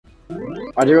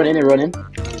Are they running? Running?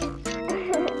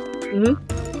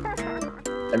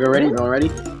 Everyone ready? Everyone ready?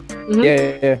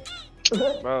 Yeah.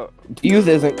 Bro. Youth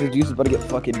isn't, because Youth is about to get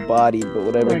fucking bodied, but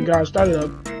whatever. Oh my god, start it up.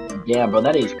 Yeah, bro,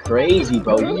 that is crazy,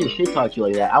 bro. You just shit talk you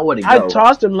like that. I wouldn't go. I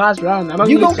tossed him last round. I don't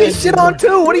You really gonna get say shit on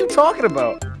too? What are you talking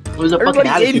about? It was a fucking Everybody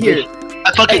attitude, in here. bitch.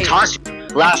 I fucking tossed you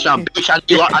last round, bitch. I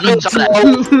know you saw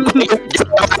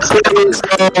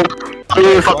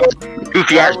that.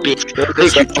 Goofy ass bitch.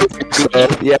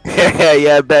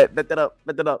 Yeah, bet that up,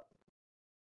 bet that up.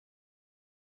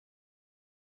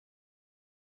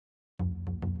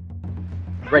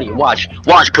 Ready, watch,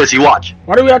 pussy, watch.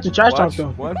 Why do we have to trash talk though?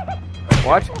 What?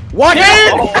 Watch. What?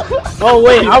 Oh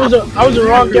wait, I was the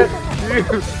wrong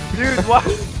character. Dude, what?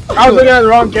 I was looking at the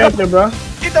wrong character, bro.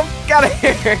 Get the fuck out of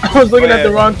here. I was looking at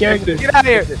the wrong character. Get out of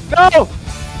here. No!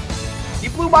 He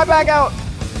blew my bag out.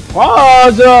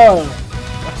 Pause.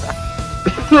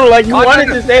 Like you wanted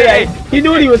to say that. He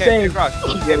knew what he was saying.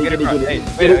 Get it.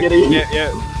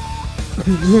 Yeah.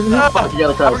 Fuck, you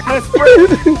gotta cross.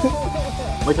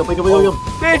 Wake up.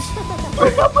 Bitch!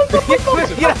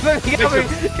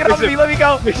 Get off me, let me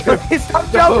go! Stop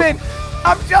jumping!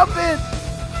 I'm jumping!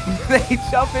 They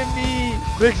jumping me!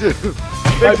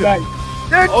 Right back.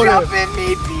 They're jumping me,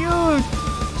 dude!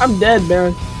 I'm dead,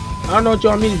 man. I don't know what you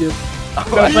want me to do.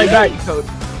 Gotta fight back. Gotta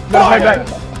fight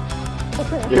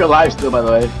back. You're alive still, by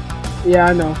the way. Yeah,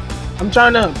 I know. I'm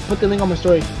trying to put the link on my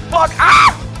story. Fuck!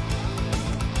 Ah!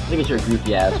 Look at your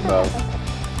goofy ass, bro.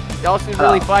 Y'all should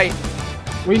really fight.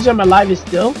 What you saying? My life is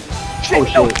still? Oh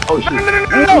shit! No.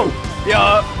 No!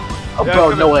 Yeah. Oh,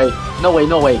 bro, no way!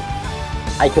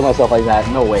 I kill myself like that.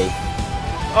 No way.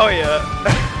 Oh yeah.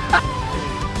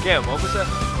 Cam, what was that?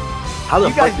 How the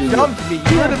You fuck guys did jumped me. You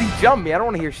literally jumped me. I don't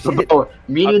want to hear shit. Bro,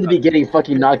 me and you in the beginning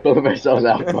fucking knocked both of ourselves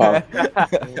out, bro.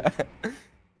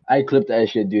 I clipped that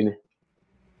shit, dude.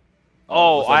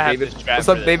 Oh, What's up, I have David? this trap. What's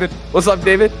up, David? What's up,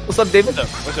 David? What's up, David?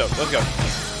 What's up? Let's go.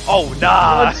 Oh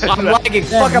nah. I'm lagging.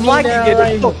 Yeah, Fuck, I'm me lagging now, again.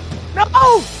 right.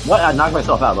 No! What? I knocked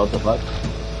myself out. What the fuck?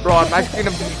 Bro, on my screen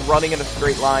I'm just running in a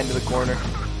straight line to the corner.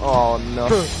 Oh no.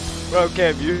 Bro,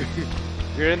 Cam,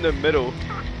 you're in the middle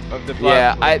of the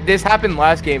Yeah, platform. this happened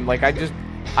last game. Like I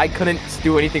couldn't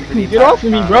do anything for the Get entire off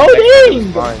of me, time. bro. It's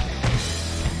Dang! fine.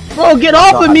 Bro, get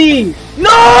off of me!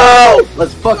 No!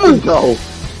 Let's fucking go.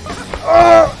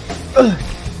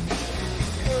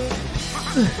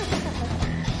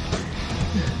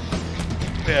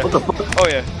 Yeah. What the fuck? Oh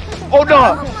yeah. Oh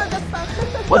no!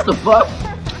 What the fuck?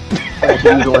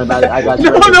 Don't worry about it. I got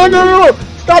you. No!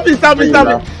 Stop it! Stop!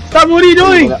 What are you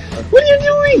doing? What are you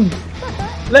doing?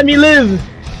 Let me live.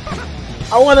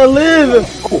 I want to live.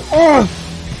 Oh.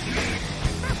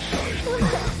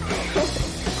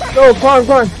 No, come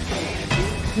on.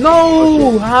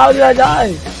 No! How did I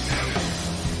die?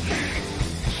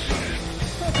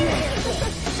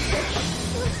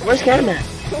 Where's Cameraman?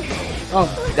 Oh.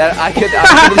 That I could.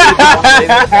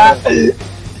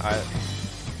 Alright.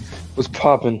 What's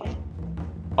poppin'?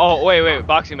 Oh wait,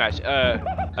 boxing match.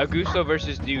 Augusto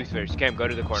versus Youth first. Cam, go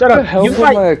to the corner. Shut up. hell You is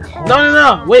fight. my account?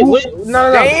 No. Wait.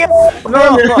 No. Damn!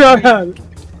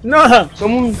 No.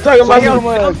 Someone Talking about someone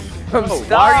my. Oh,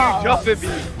 why are you jumping me?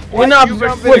 We're not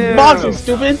jumping we're in? boxing,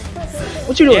 stupid.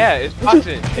 What you doing? Yeah, it's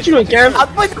boxing. What you doing, Cam?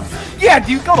 Yeah,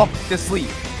 dude, go to sleep.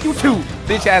 You too,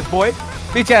 bitch ass boy.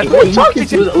 Bitch ass Who boy. you talking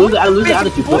to? Lose the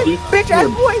attitude, pussy. Bitch ass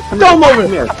boy. Throw him over.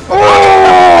 Come here.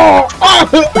 Oh!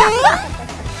 Come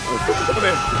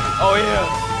here. Oh yeah.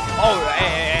 Oh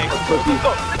hey. Pussy.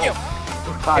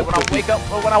 Hey, when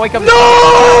I wake up. No!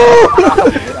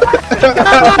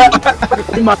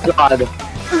 Oh my god.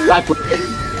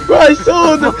 Bro, I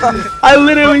sold. I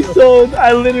literally sold.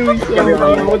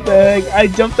 Bro. What the heck? I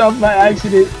jumped off by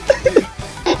accident.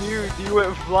 You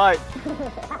went flying.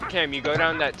 Cam, you go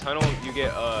down that tunnel, you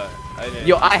get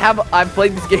Yo, I've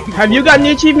played this game. Have you got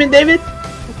the achievement, David?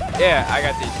 Yeah, I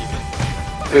got the achievement.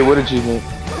 Wait, what achievement?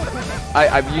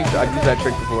 I've used that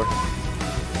trick before.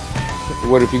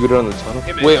 What if you go down the tunnel?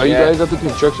 Hey, man. Wait, are you Yeah. guys at the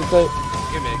construction site?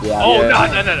 Give me. Yeah. Oh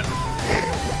Yeah. no.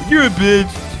 You're a bitch.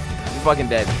 You're fucking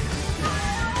dead.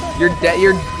 Your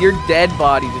dead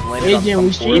body just landed on Agent, some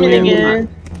we streaming board.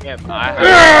 again. Cam,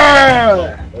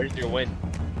 where's your win?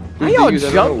 How y'all Use, I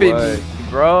don't jumping know me,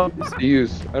 bro?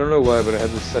 Use. I don't know why, but I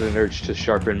have this sudden urge to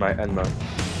sharpen my Enma.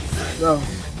 Bro.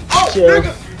 Chill. I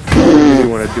really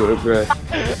want to do it, bro.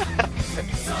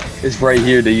 It's right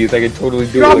here, the youth. I can totally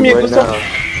do Drop it me, right what's now. up?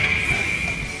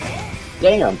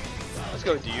 Damn. Let's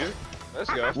go, dude. Let's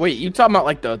go. Wait, you talking about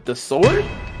like the sword?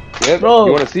 Yep. Bro.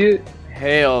 You want to see it?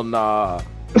 Hell nah.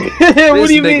 What This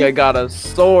do you nigga mean? got a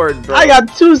sword, bro. I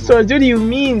got 2 swords. What do you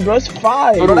mean, bro? It's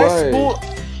 5. So do Bro, I. that spool.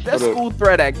 That's Hold up. school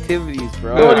threat activities,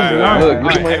 bro. No, it is not. Look,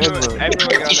 look at my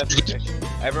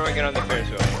Everyone get on the Ferris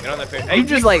wheel. Get on the Ferris. You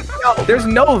just like, there's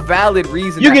no valid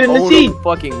reason. You to get in the own a seat.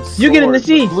 Fucking. You get in the sword.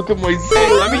 seat. Look at my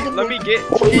Hey, let me get.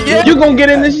 Yeah. You gonna get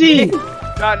in the seat.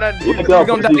 Nah, We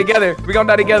gonna die together. We gonna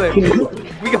die together.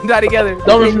 We gonna die together.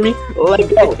 Don't run for me. Let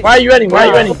go. Why are you running? Why are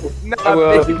you running? Nah,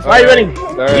 Well, bitch. Why are you running?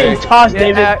 All You're getting right. tossed,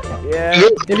 David. Yeah.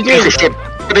 David, Piece of David. shit,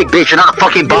 big bitch, you're not a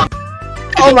fucking bum.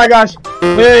 Oh my gosh.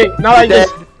 Wait, not like this.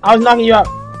 I was knocking you out.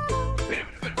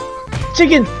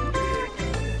 Chicken.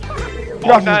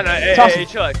 Oh, no, hey, Toss hey, it.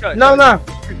 chill, chill. No, no.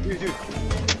 Dude. I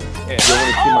want to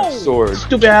see my sword.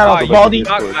 Stupid hat Oh, off. you Baldy.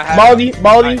 knocked my hat Baldy. off.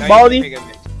 Baldy. Now you Baldy. gonna get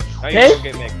mixed. Now you Hey? gonna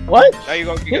get mixed. What? Now you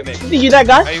gonna You get mixed. think you that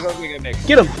Now guy? you gonna get mixed.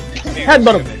 Get him.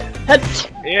 Headbutt him. Head.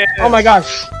 Yeah. Oh my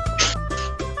gosh.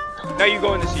 Now you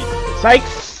go in the seat. Psych.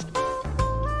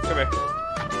 Come here.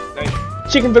 Now you...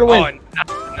 Chicken for the win. No.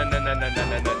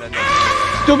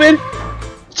 Stupid.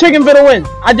 Chicken for the win.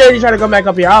 I dare you try to come back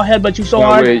up here. I'll headbutt you so No,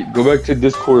 hard. wait, go back to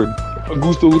Discord.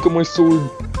 Augusto, look at my sword.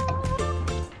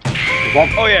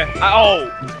 Oh yeah.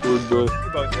 Sword, bro.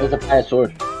 There's a fast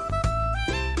sword.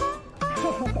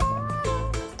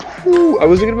 Ooh, I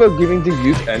was thinking about giving to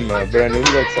Youth Enma, but I know you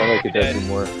don't sound like it does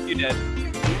anymore. You dead.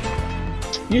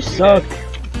 You suck.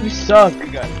 You suck.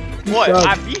 You got it. You What? suck.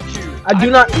 I beat you. I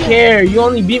do not care. You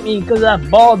only beat me because I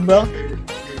bald, bro.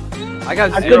 I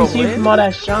got I 0 couldn't see you wins. from all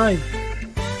that shine.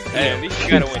 Hey, at least you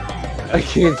gotta win. I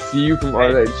can't see you from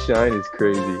all that shine, it's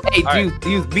crazy. Hey, Alright.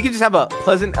 dude, we can just have a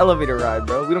pleasant elevator ride,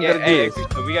 bro. We don't Yeah, gotta hey, do this.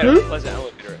 Augusto, we got a pleasant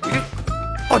elevator.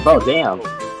 Oh damn.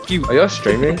 Cute. Are y'all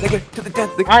streaming? Nigga, to the death.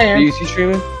 Nigga. I Are am. you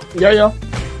streaming? Yo.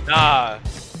 Nah.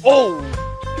 Oh.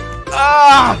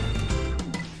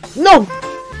 No!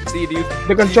 See you, dude.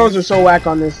 The controls are so whack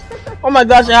on this. Oh my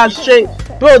gosh, I have straight.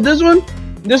 Bro, this one,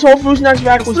 this whole Fruit Snacks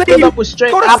pack was filled up with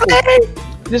straight apple.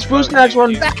 This Fruit Snacks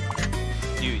one, Do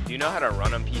you know how to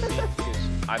run on PC? Because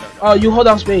I don't know. oh, you hold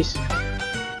down space.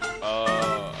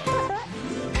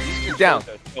 These down. controls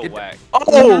are so Get whack.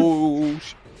 Oh,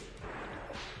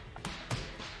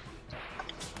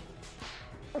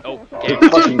 Oh,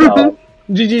 Fucking dog.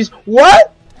 GG's.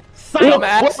 What? I'm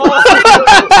asshole.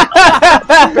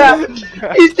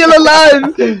 He's still alive.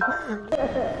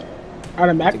 Alright,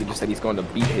 I'm back. Nigga just said he's going to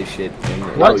beat his shit.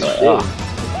 What? Oh,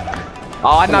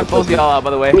 I knocked both of y'all out,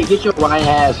 by the way. Wait, get your lying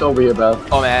ass over here, bro.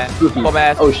 Oh, man. Goofy. Oh,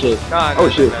 man. Oh shit. Nah, Oh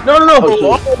shit. No.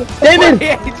 Oh, David.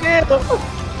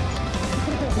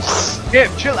 Yeah,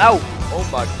 chill out. Oh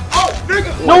my.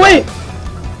 No, wait.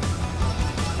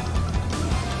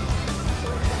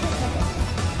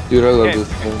 Dude, I love Okay. this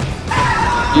game.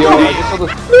 Hey, Yo, No,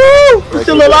 I'm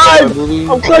still alive. movie?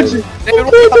 I'm clutching. I'm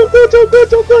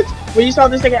clutching. When you saw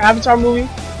this like an Avatar movie,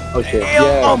 Oh shit.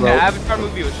 Yeah, The bro. Avatar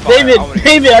movie was fire. David, I wanna-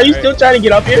 David, are you Alright. still trying to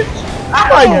get up here? Oh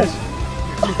my gosh.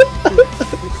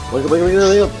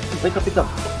 Wake up.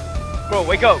 Bro,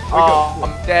 wake up. Oh,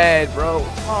 I'm dead, bro.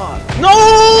 Fuck. No!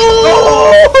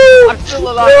 I'm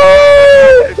still alive. I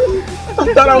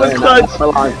thought I was clutch. I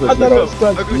thought I was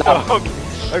clutch.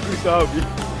 Augusto, help me.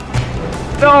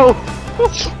 No.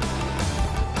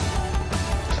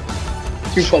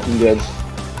 Too fucking good.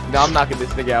 No, I'm knocking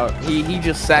this nigga out. He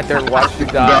just sat there and watched you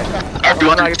die.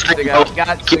 Everyone, I'm knocking this nigga out.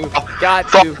 Got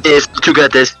to. fuck this, too good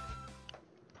at this.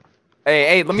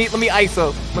 Hey, let me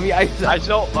ISO. Let me ISO. I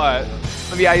so, Let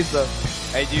me ISO.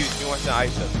 hey dude, you want some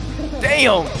ISO?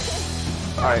 Damn.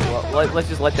 All right, well let's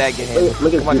just let that get handled.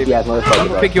 Look at Come on, this David. ass motherfucker. I'm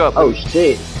gonna pick you up. Oh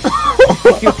shit.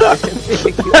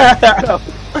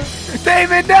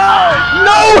 David, no!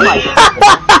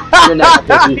 You're not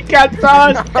I pussy. got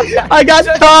tossed. I got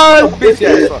Don't tossed. bitch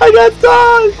ass up. I got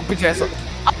tossed. Don't bitch ass up.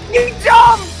 I'm getting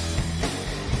jumped!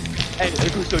 Hey,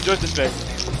 Augusto, join this man.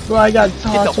 Bro, I got Get the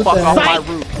tossed. fuck What the off heck? my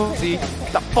roof, pussy.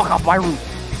 Get the fuck off my roof.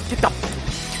 Get the...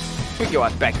 Put your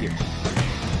ass back here.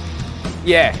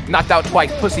 Yeah, knocked out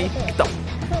twice, pussy. Get the...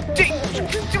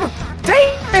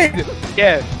 David!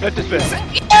 Yeah, join this man.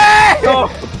 Yeah! Go.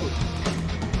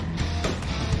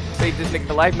 Save this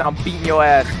nigga life, now I'm beating your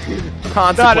ass.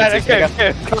 Consequences, okay, nigga.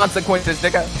 okay. Consequences,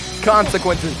 nigga.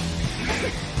 Consequences.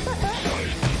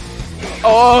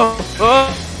 Oh!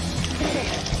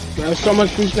 I have so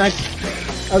much Fruit Snacks.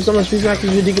 I have so much Fruit Snacks.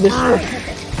 It's ridiculous.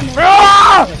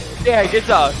 Ah! Yeah, get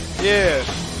out. Yeah.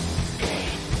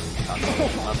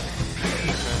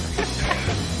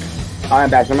 Alright,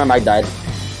 back. My mic died.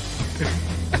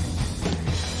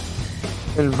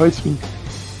 Invites me.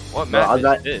 What Bro, I map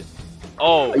got- is this?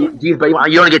 Oh. Jeez, bro, you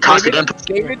want You wanna get tossed again?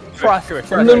 David, trust.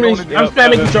 I'm literally, I'm Yep,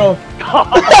 spamming yep. control.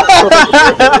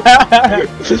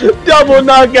 Double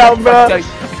knockout, bro.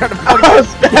 I'm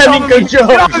spamming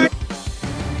control.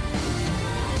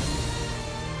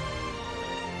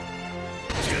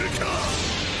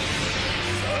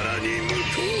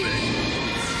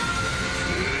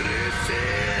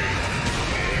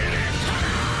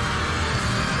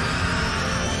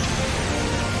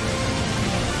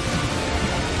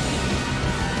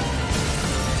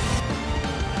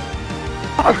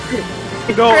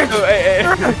 No, hey.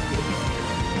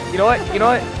 You know what? You know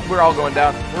what? We're all going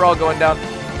down. We're all going down.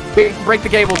 Break the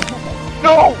cables.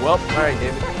 No! Well, alright,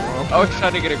 David. I was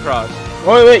trying to get across.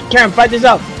 Wait, Cam, fight this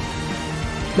out.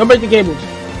 Don't break the cables.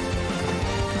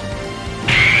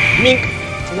 Mink.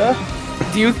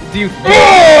 Do you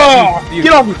Oh!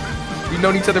 Get off me. We've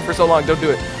known each other for so long. Don't do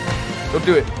it. Don't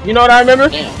do it. You know what I remember?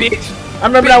 Bitch. I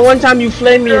remember that one time you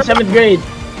flamed me in 7th grade.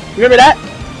 You remember that?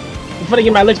 I'm gonna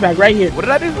get my licks back right here. What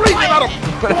did I do?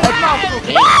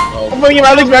 I'm gonna get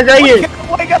my licks back right here.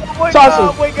 Wake up! Wake Toss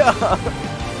up! Wake up!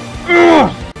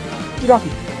 Get off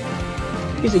me.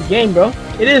 It's a game, bro.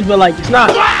 It is, but like, it's not.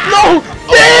 No!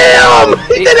 Damn!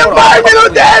 He did environmental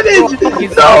damage!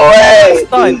 No way!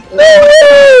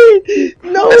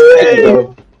 No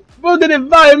way! Bro did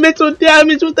environmental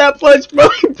damage with that punch, bro.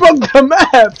 He broke the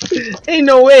map. Ain't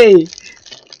no way.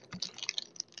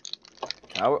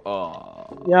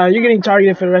 Yeah, you're getting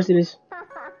targeted for the rest of this.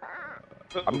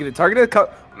 I'm getting targeted.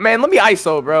 Man, let me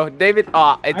ISO, bro. David,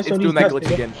 it's doing that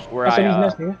glitch again. Where it's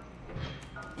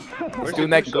doing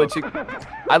that glitch.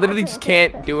 I literally just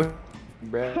can't do it,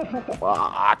 bro.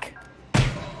 Fuck.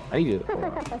 I need to.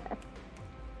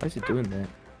 Why is it doing that?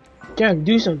 Can't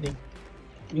do something.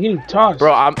 You're getting tossed.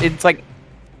 Bro, it's like.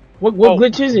 What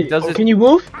glitch is it? Can you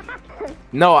move?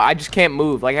 No, I just can't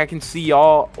move. Like I can see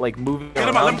y'all like moving. Get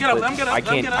him up, get up, I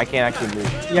can't actually move.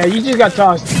 Yeah, you just got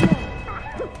tossed.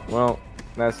 Well,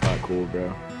 that's not cool, bro.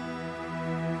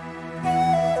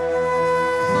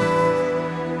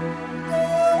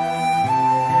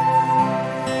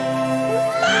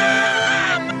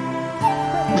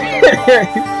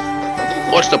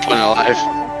 What's the point of life?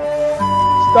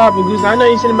 Stop it, Goose. I know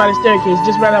you're sitting by the staircase.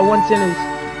 Just by that one sentence.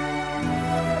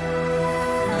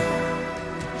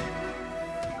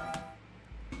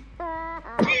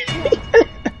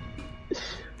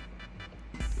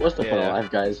 What's the point of life,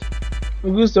 guys?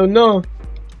 Augusto, no.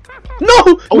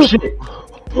 No! Oh shit!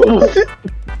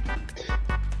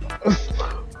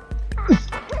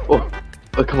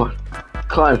 Oh, come on.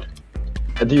 Climb.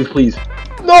 Adieu, please.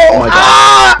 No! Oh my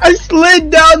God. I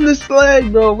slid down the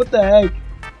sled, bro. What the heck?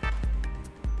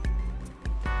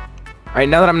 Alright,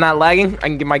 now that I'm not lagging, I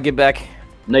can get my get back.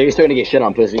 No, you're starting to get shit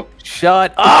on, pussy.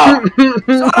 Shut up!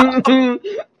 Shut up!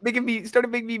 Starting to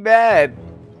make me mad.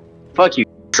 Fuck you,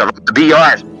 son of a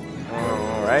BR.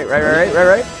 Right.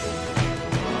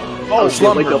 Oh,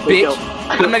 slumber, bitch.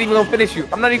 I'm not even gonna finish you.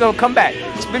 I'm not even gonna come back.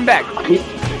 Spin back.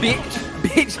 Bitch.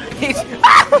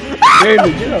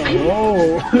 David, get up.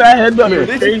 Whoa. That headbutt is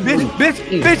crazy. Bitch.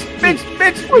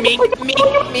 Meek.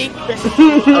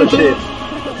 Oh shit.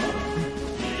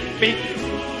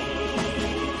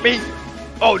 Meek.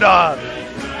 Oh nah.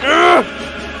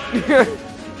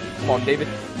 Come on, David.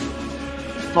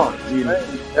 Fuck, dude.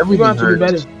 Everything hurts.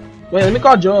 Better. Wait, let me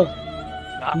call Joel.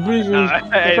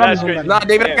 Hey, that's crazy. Nah,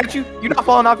 David, I got you. You're not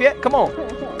falling off yet. Come on.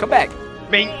 Come back.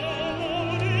 Meek.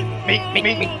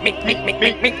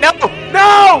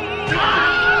 No!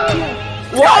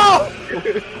 Whoa!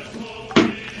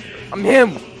 I'm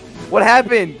him. What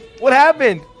happened? I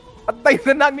thought you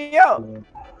said knock me out.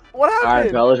 What happened?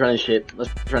 Alright, bro, let's run this shit.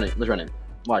 Let's run it.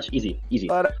 Watch, easy.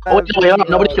 Oh, wait,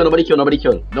 nobody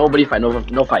kill. Nobody fight,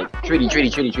 no fight. Treaty.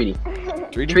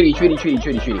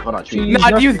 Hold on, treaty.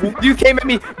 Nah, you came at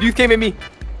me.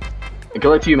 Good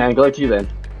luck to you, man. Good luck to you then.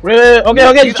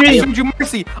 Okay, treaty.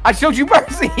 I showed you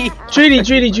mercy. Treaty.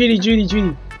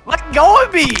 Let go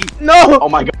of me. No. Oh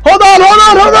my God. Hold on.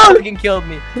 You fucking killed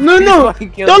me. No.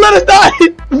 Don't let us die.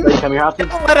 Come here, hostage.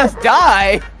 Don't let us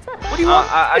die. What do you want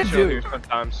I to show do? you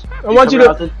sometimes. I want you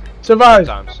to survive.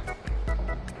 Sometimes.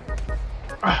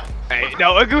 Hey,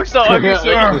 no, Augusto, you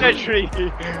said tree.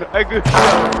 Augusto.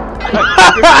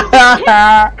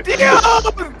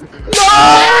 No!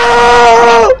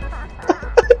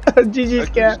 GG's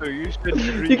cat.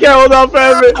 You can't hold on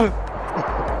forever.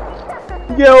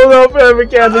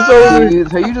 Cat. It's over.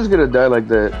 How you just gonna die like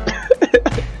that?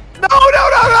 No.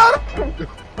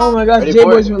 Oh my gosh,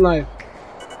 J-Boys for life.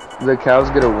 The cow's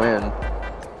gonna win.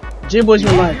 J-Boys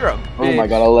for life. You're a Oh my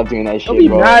God, I love doing that shit, Don't be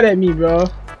bro. mad at me, bro.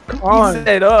 Come on. He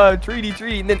said,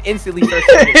 treaty, and then instantly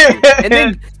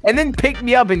started and then picked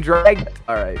me up and dragged.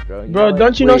 All right, bro. Bro,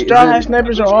 don't you know Straw Hat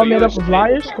Snipers are all made up of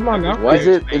liars? Come on now. Is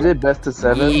it best of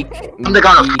 7? I'm the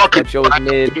guy fucking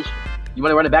mid. You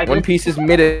wanna run it back? One Piece is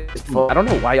mid. I don't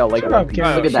know why y'all like Shut One up, Piece.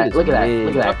 Cam. Look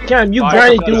at that. Cam, you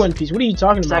grinded through One Piece. What are you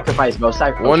talking about? Sacrifice, bro.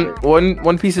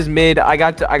 One Piece is mid. I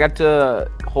got to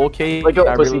Whole Cake. Let go,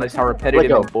 I pussy. realized how repetitive Let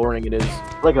go. and boring it is.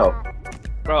 Let go.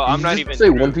 Bro, I'm not Did you even. say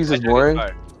One Piece is boring?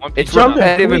 It's Jump it.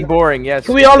 repetitive Can we- and boring. Yes.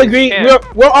 Can we all agree? Cam.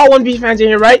 We're all One Piece fans in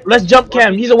here, right? Let's jump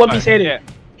Cam. He's a One Piece hater. Yeah.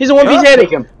 He's a One Piece hater.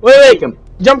 Take him. Wait. Take him.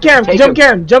 Jump cam, Take jump him.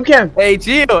 cam, jump cam. Hey,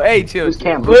 chill. Hey, chill. Who's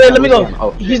Cam? Wait, let me go.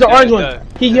 Oh, He's the orange one.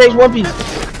 He has One Piece.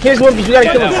 Here's One Piece. We gotta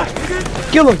kill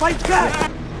him. Kill him.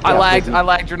 I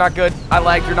lagged. You're not good.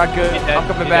 I'm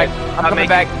coming back. I'm coming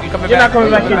back. You're not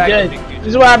coming back. You're dead. This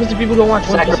is what happens to people who don't watch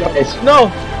One Piece. Sacrifice. No.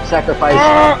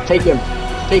 Sacrifice. Take him.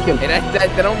 Take him. Hey,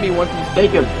 that don't mean One Piece.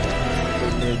 Take him.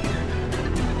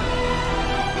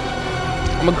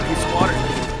 I'm gonna get slaughtered.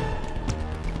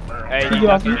 Hey, You you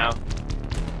got off me me? now.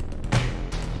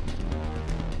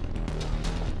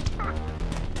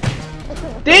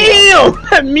 Damn!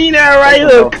 That mean ass right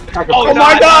hook. Oh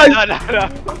my god! No.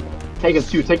 Take him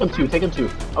two. Take him two. Take him two.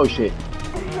 Oh shit.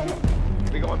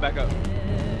 We going back up.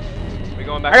 We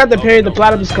going back I got up. the parry, the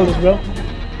platypus colors, bro.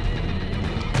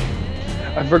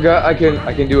 I forgot I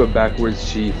can do a backwards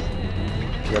sheath.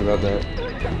 Forgot about that.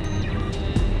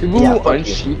 People Yeah, who fuck you.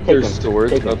 unsheath Take their him.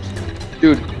 swords Take him. up,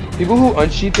 dude. People who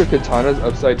unsheath their katanas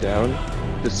upside down,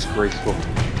 disgraceful.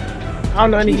 I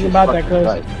don't know anything about that, cuz.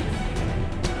 Right.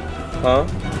 Huh?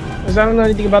 Cause I don't know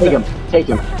anything about Take that. him. Take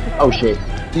him. Oh shit.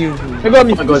 You, They got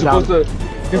me. It goes down. you're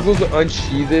supposed to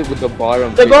unsheath it with the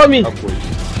bottom. They got me. Upwards.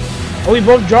 Are we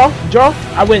both draw? Draw?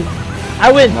 I win.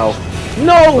 I win. No.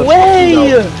 No Let's way!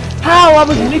 go. How? I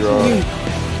was Draw. mixing you.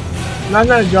 No, it's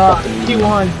not a draw. He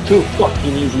won. Too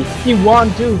fucking easy. He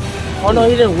won too. Oh no,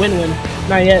 he didn't win.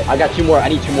 Not yet. I got two more. I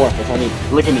need two more. That's what I need.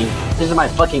 Look at me. This is my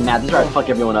fucking map. This is where I fuck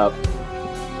everyone up.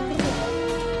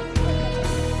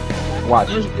 Watch.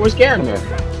 Where's Karen? Come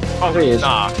here. Oh, There he is.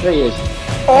 nah. There he is.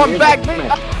 Oh, I'm back. Come here.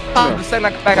 The second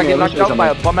I come back, I Come here, get let knocked me show you out by a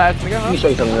something. bum ass nigga. Let me Huh? show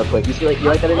you something real quick. You see, like, you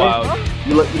like that image? Wow.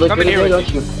 You look Come good in here there, with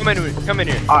don't me. you? Come in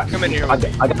here. Alright, Come in here I with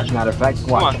me. got you, matter of fact. Come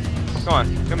Watch. on. Come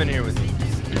on. Come in here with me.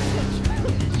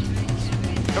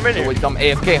 Come in So here. we dumb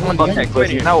AFK. Come on, Okay, come in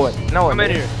here. Now what? Now what? Come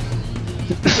in here.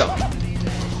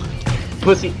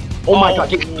 Pussy. Oh my god,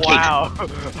 get Wow.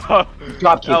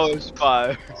 Drop That kick. was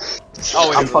fire.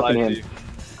 Oh, I'm fucking him.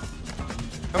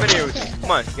 Come in here with me.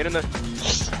 Come on, get in the.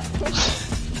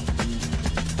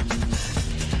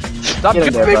 Stop Get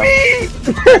in there, tripping bro.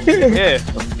 me!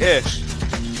 Yeah.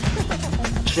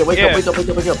 Shit, wake Yeah. up.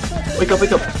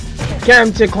 Wake up.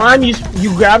 Cam, to climb, you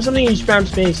grab something and you spam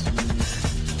space.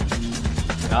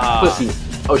 Pussy.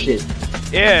 Oh shit.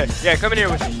 Yeah. Come in here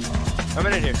with me. Come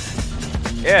in here.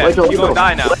 Yeah. Let go, You gonna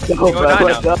die now. Let You go, gonna bro. die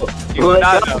Let now. go. You gonna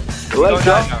die Let now. go. You Let gonna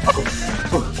die go. now.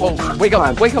 Oh, wake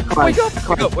up! Wake up! Wake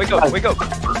up! Wake up.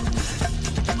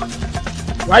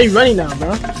 Why are you running now,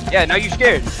 bro? Yeah, now you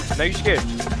scared.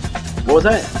 What was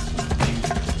that?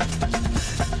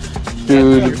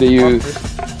 Dude,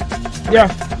 Yeah.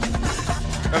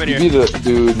 Come in you here. be the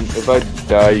dude. If I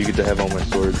die, you get to have all my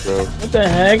swords, bro. What the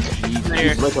heck? Come in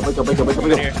here. Wake up.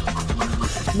 Come in here.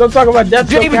 Don't talk about death.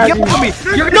 David, so get off me!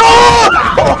 You're No!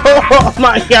 Oh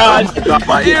my god!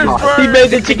 My ears burn. He made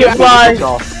the chicken fly.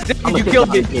 I'm You killed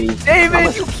me.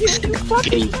 David, you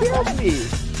fucking killed me!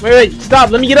 Wait, stop.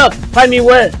 Let me get up. Find me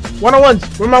where? One-on-ones.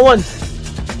 Where are my ones?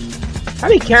 How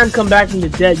did Cam come back from the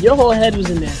dead? Your whole head was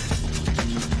in there.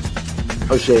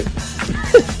 Oh shit.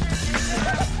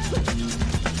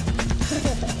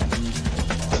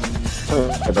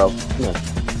 Hey bro, come here.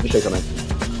 Let me show you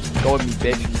something. Go with me,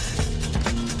 bitch.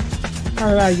 How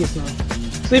did I get some?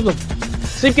 Sleep him.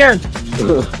 Sleep, Cam.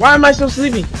 Why am I still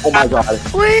sleeping? Oh my god.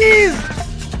 Please!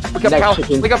 Wake up, Next Cal.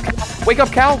 chicken. Wake up, Cal. Wake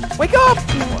up, Cal. Wake up!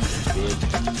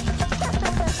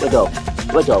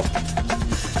 Let go.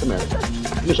 Come here.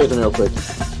 Let me show you something real quick.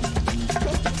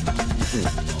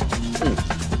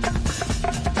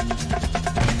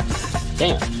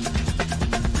 Damn.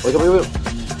 Wake up.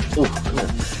 Ooh, come here.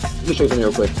 Let me show you something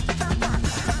real quick.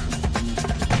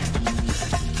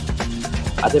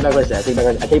 I take back what I said. Come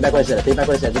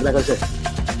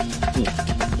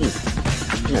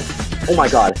here. Oh my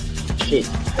god. Shit.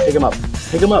 Pick him up.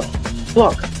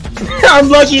 Fuck. I'm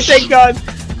lucky, thank God.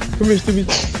 Come here, stupid.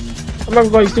 I'm not gonna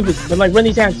call you stupid, but like, run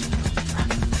these hands.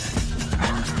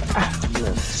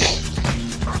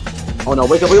 Oh no,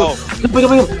 wake up. Oh. Wake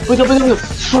up.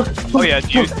 Fuck. Oh yeah,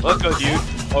 dude. Let's go, dude.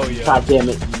 Oh yeah. God damn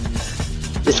it.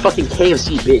 This fucking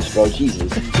KFC bitch, bro.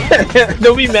 Jesus.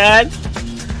 Don't be mad.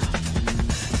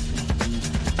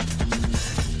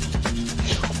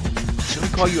 Should we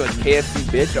call you a KFC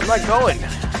bitch? I'm not going.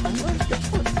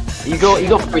 You go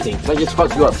for everything. I just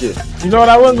fucked you up, too. You know what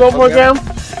I wouldn't go for, Okay. Cam?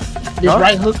 This Huh?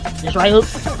 right hook.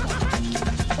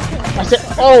 I said,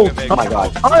 oh. Oh my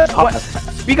god. What?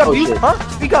 Speak up, Oh, dude. shit. Huh?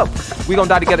 Speak up. We gonna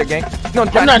die together, gang. We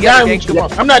gonna die I'm not together, dying gang. with you. Come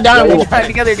on. I'm not dying Yeah, with Die you.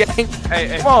 together, gang.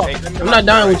 Hey, Come on. I'm not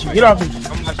dying with you. Get off me.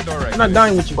 I'm my store right. I'm not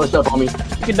dying with you. What's up, homie?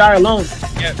 You can die alone.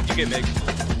 Yeah, you get mixed.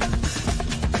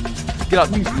 Get up.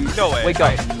 No way. Wake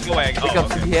up. No way. Wake Oh, up,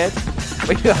 okay. sleepyhead.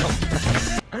 Wake up.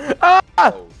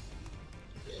 Ah!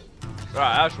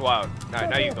 Alright, that's wild.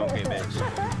 Now you gonna get mixed.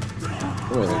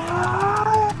 Come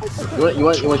here. You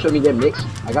want to show me get mixed?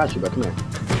 I got you, bro. Come here.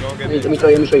 You gonna get Let me mixed.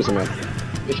 show you some, man.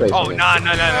 Let me show you Oh, something.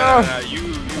 nah. You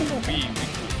be.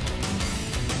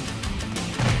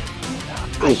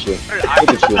 Look at you.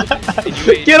 Look at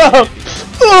you. Get up!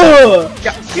 Ugh.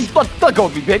 Get fuck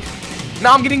off me, bitch.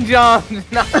 Now I'm getting John.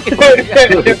 Now I'm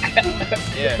getting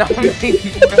Yeah. Now I'm getting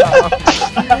John.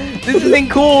 This isn't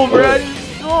cool, bro. This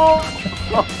isn't cool.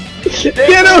 Get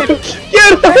him!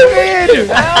 Get him! David,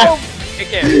 help!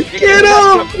 Get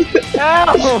him!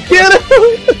 Help! Get him!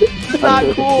 This is not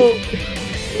cool.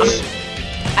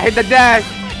 I hit the dash.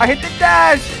 I hit the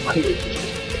dash.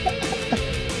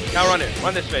 Now run it.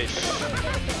 Run this face.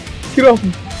 Get off!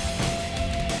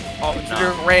 Oh,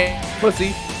 You're nah. ran,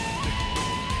 pussy.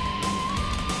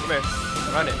 Come here.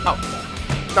 Run it. Out.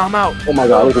 No, I'm out. Oh my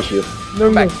god, look at you. No,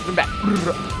 Come no. back. Come back.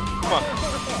 Come on.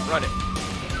 Run it.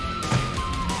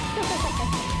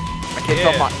 I can't Yeah.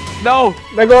 tell my. No.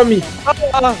 Let go of me.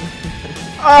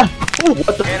 Ah!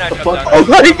 What the And I jumped fuck? down. Oh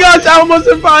my gosh, I almost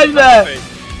survived that!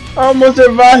 Face. I almost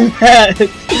survived that!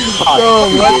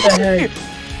 Bro, what the heck?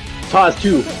 Toss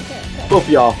two. Both of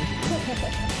y'all.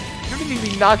 You're gonna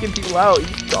be knocking people out.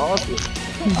 You're awesome.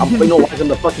 I'm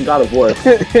the fucking God of War.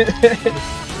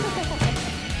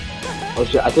 Oh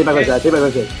shit, I take back what I said.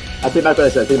 I take back what I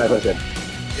said.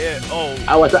 Yeah. Oh.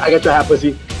 I got your hat,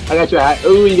 pussy. I got your hat.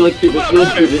 Ooh, you look stupid. You look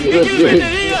stupid. You look stupid.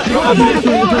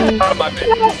 Out of my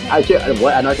face. I can't.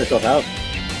 What? I knocked myself out.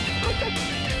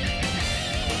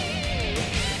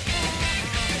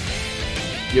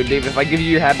 Yo, David, if I give you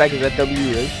your hat back, is that W,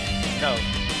 right? No.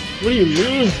 What do you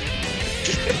mean?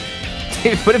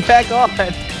 David, put it back on.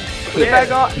 Put it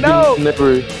back on. No. You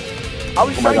never, I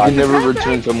was Oh my trying God. to you get never this hat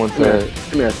return back. someone's Come here. hat.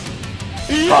 Come here.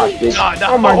 Toss, bitch. Nah,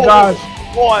 nah. Oh my gosh.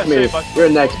 Oh, I Come here. saved my. You're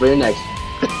next, bro. You're next.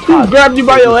 Who grabbed you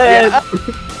by your head?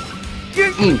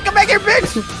 Come back here,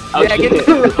 bitch. Oh, Yeah, get shit. it.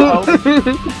 Oh.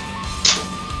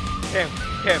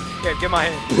 Cam, get my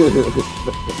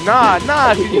hand.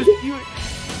 Nah,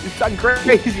 you talking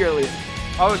crazy earlier.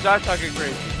 How was I talking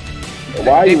crazy?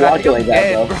 Why are you David, I walking think like I'm that,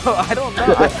 dead, bro? bro? I don't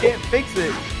know. I can't fix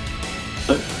it.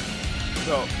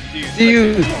 So, do you? Do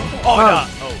you? Oh, nah.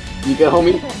 Oh. You good,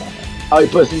 homie? Oh, you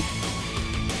pussy.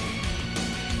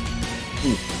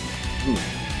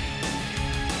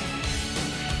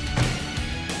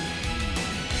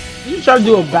 You try to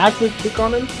do a backward kick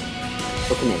on him?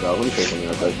 Oh, come here, bro. Let me show you something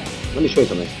real quick. Let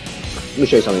me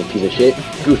show you something, piece of shit.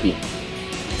 Goofy.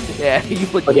 Yeah, you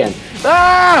look. Again.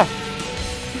 Ah!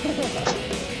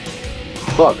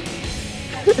 Fuck.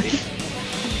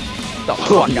 The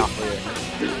fuck out.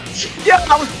 Yeah,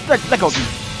 I was. Let go of me.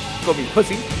 Go of me,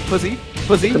 pussy.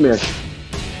 Come here.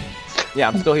 Yeah,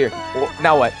 I'm still here. Well,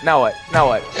 now what?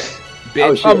 Bitch.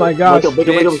 Oh, shit. Oh my gosh.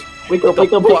 Wake up. No.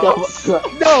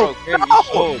 Bro, Cam, you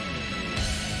slow.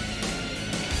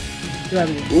 Get out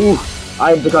of here. Ooh,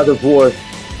 I am the God of War.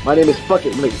 My name is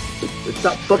fucking. Wait,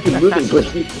 stop fucking moving,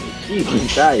 pussy.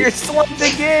 Jesus You're Christ. slumped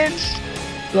again.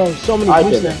 Bro, so many I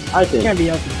boosts think. now. I think. Can't be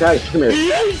healthy. Guys, come here.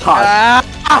 Toss.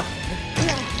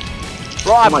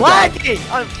 Bro, I'm Oh my God. lagging.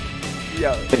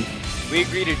 Yo. We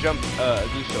agreed to jump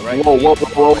Gusto, right? Whoa.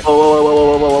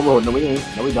 No, we ain't.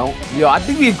 No, we don't. Yo, I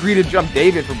think we agreed to jump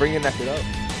David for bringing that shit up.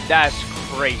 That's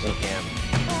crazy, Cam.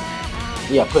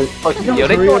 Yeah, put fuck Yo,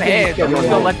 they throwing hands. I'm just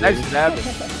gonna let that shit happen.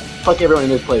 fuck everyone in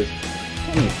this place.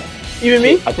 Even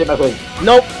me? I take my place.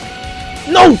 Nope.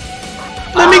 No!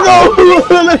 Let me go!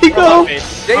 Let me Run go! my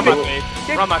face. David.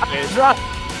 Run my face.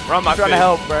 I'm Run my trying to face.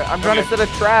 help, bro. I'm trying to set a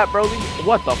trap, bro.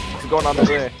 What the f is going on over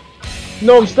there?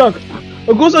 No, I'm stuck.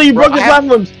 Augusto, you broke I his have-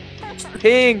 platforms.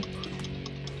 Ping.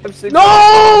 I'm sick.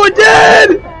 No, it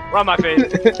did! Run my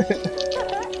face.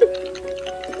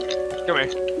 Come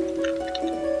here.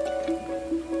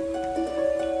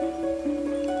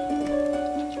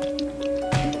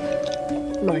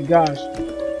 Oh my gosh.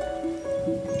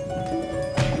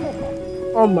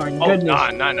 Oh my Oh, goodness. nah.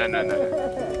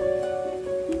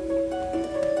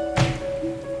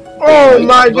 Oh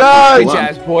my gosh! Bitch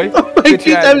ass boy. Like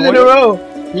 2 times in a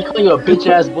row. You call you a bitch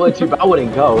ass boy too, but I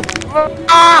wouldn't go.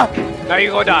 Ah! Now you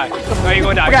gonna die. Now you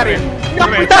gonna die. I got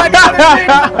Come it. here.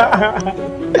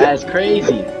 Come here. That's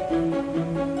crazy.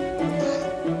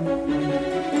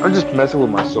 I'm just messing with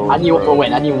my soul. I need one bro. more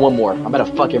win. I need one more. I'm about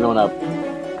to fuck everyone up.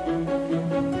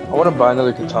 I want to buy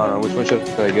another katana. Which one should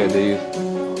I get, Dave?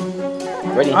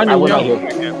 Ready? I I know win you.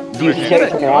 right here. Do you Come care here. to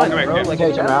turn around? Come here, Bro, Cam. like, care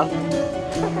to turn around? Come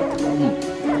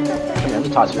here, let me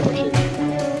toss you for shit.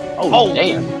 Oh,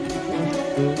 damn.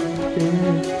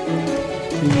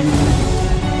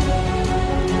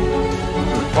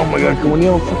 Oh my god. When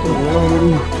you fucking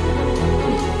already.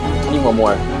 I need one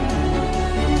more.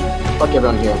 Fuck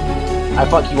everyone here. I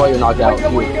fuck you while you're knocked out.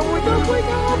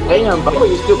 Damn, bro,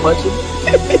 you still punching?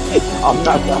 I'm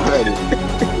knocked out already.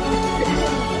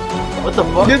 What the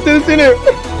fuck? Get to the center.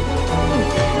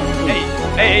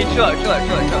 Hey, chill out.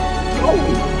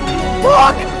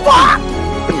 Fuck!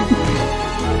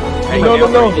 Hey, No.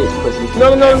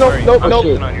 I'm No.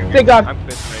 pissing on your Thank God. I'm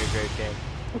pissing on your great game.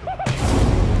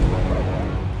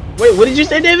 Wait, what did you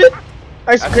say, David?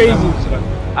 That's crazy.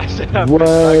 I said I'm What?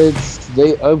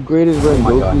 They upgraded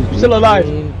my God. Rengoku's Still alive.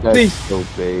 machine? That's Please. so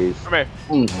base. Come here.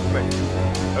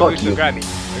 Fuck Augusto, you. grab me.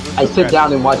 I sit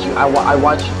down and watch you. I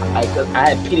watch. I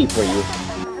had pity for you.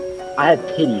 I had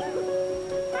pity.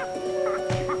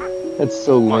 That's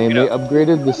so on, lame. get They up.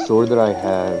 upgraded the sword that I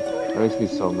have. That makes me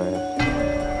so mad.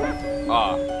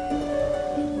 Ah.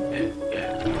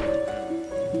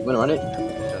 You wanna run it?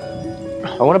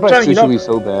 I want to buy Trying to get Tsushima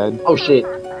so bad. Oh shit.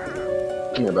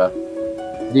 Come here, bro.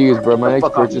 Dude, bro, my next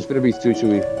Fuck off. purchase is gonna be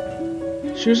Tsushima.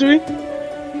 Shusui?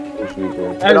 Tsushima,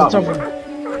 bro. That is a off tough me.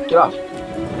 one. Get off.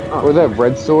 Or that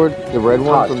red sword, the red one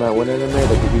Toss. from that one anime,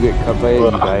 like if you get cut by it,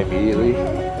 you die immediately.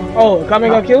 Oh, Kame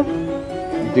got killed?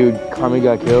 Dude, Kami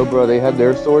got killed, bro. They had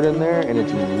their sword in there, and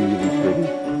it's really pretty.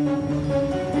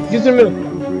 Get to the middle.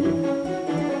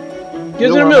 Get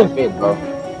to the middle. Bro.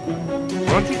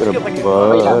 Why don't you But get like a...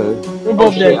 Oh, yeah. We're Oh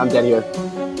both shit, dead. I'm dead here.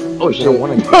 Oh I shit. don't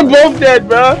want to. We're both dead,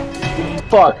 bro.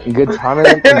 Fuck. Good timing.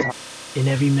 In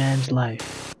every man's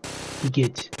life, he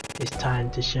gets his time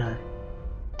to shine.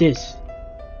 This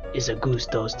is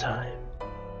Augusto's time.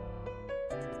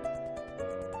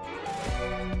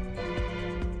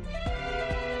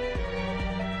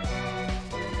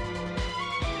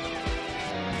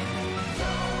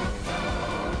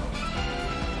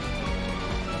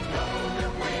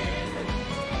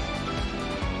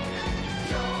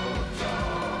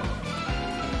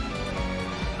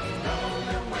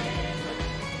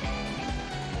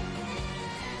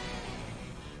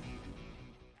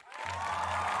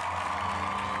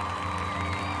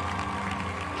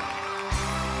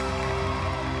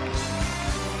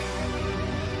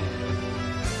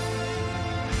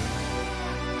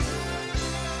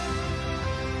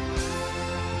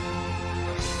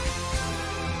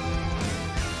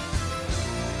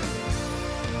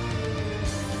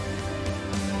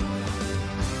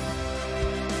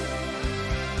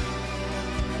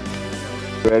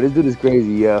 Bro, this dude is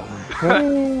crazy, yo.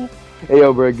 Hey,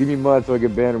 yo, bro, give me mod so I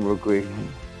can ban him real quick.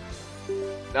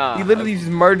 Nah. He literally just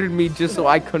murdered me just so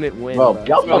I couldn't win. Bro,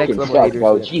 y'all Next fucking level suck, haters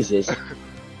bro. shit. Jesus.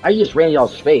 I just ran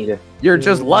y'all's fade. You're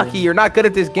just lucky. You're not good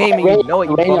at this game and you know it.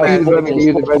 You Ran y'all's dumbass. Use it by me,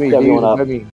 use it by me, use it by me.